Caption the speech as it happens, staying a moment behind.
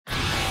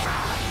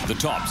The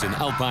tops in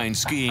alpine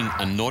skiing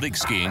and Nordic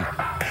skiing,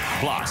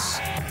 plus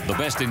the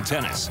best in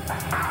tennis.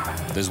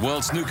 There's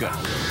world snooker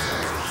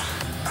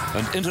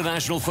and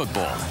international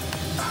football.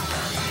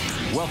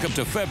 Welcome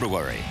to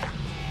February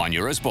on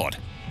Eurosport.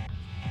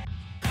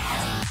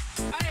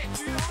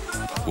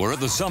 We're at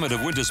the summit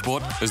of winter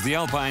sport as the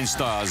Alpine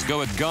stars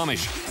go at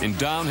Garmisch in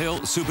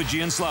downhill, Super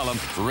G and slalom,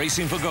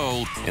 racing for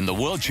gold in the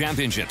World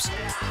Championships.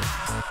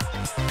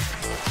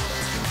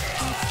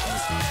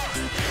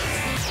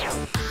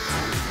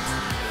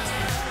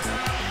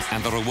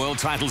 And there are world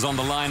titles on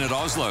the line at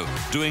Oslo,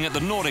 doing it the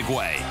Nordic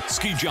way,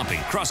 ski jumping,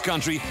 cross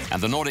country and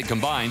the Nordic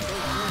combined.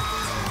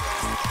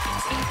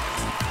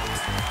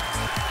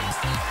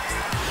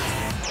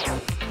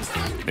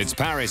 It's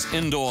Paris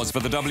indoors for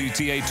the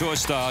WTA Tour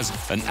stars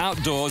and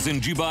outdoors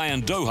in Dubai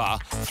and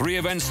Doha. 3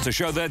 events to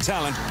show their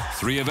talent,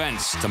 3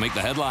 events to make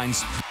the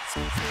headlines.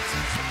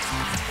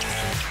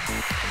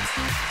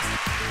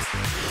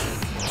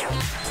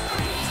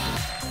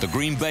 The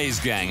Green Bay's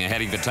gang are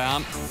heading to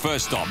town.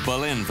 First stop,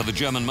 Berlin for the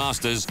German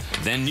Masters,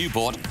 then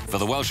Newport for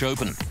the Welsh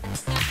Open.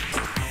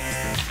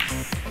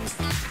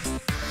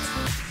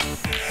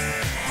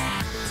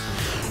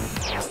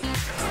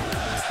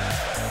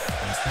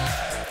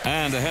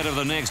 And ahead of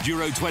the next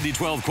Euro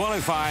 2012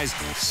 qualifiers,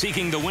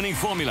 seeking the winning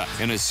formula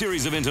in a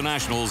series of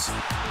internationals.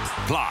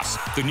 Plus,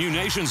 the new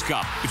Nations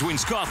Cup between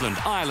Scotland,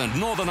 Ireland,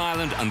 Northern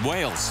Ireland and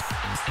Wales.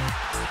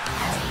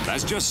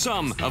 That's just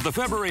some of the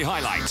February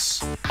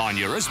highlights on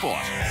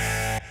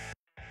Eurosport.